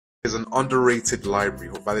is an underrated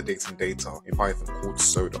library for validating data in Python called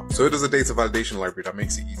Soda. Soda is a data validation library that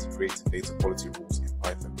makes it easy creating data quality rules in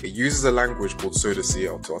Python. It uses a language called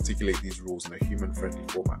SodaCL to articulate these rules in a human-friendly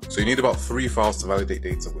format. So you need about 3 files to validate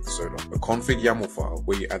data with Soda. A config YAML file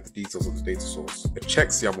where you add the details of the data source, a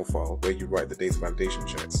checks YAML file where you write the data validation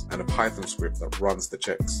checks, and a Python script that runs the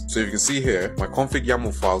checks. So if you can see here, my config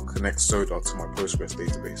YAML file connects Soda to my Postgres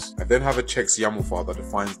database. I then have a checks YAML file that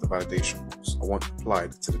defines the validation rules I want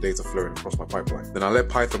applied to the data flowing across my pipeline. Then I let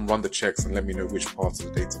Python run the checks and let me know which parts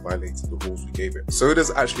of the data violated the rules we gave it.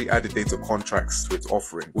 Soda's actually added data contracts to its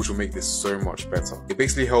offering, which will make this so much better. It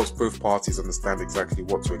basically helps both parties understand exactly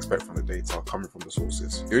what to expect from the data coming from the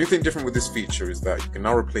sources. The only thing different with this feature is that you can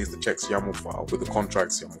now replace the checks YAML file with the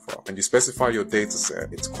contracts YAML file, and you specify your data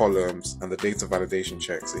set, its columns, and the data validation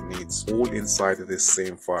checks it needs all inside of this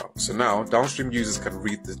same file. So now downstream users can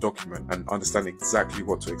read this document and understand exactly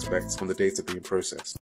what to expect from the data being processed.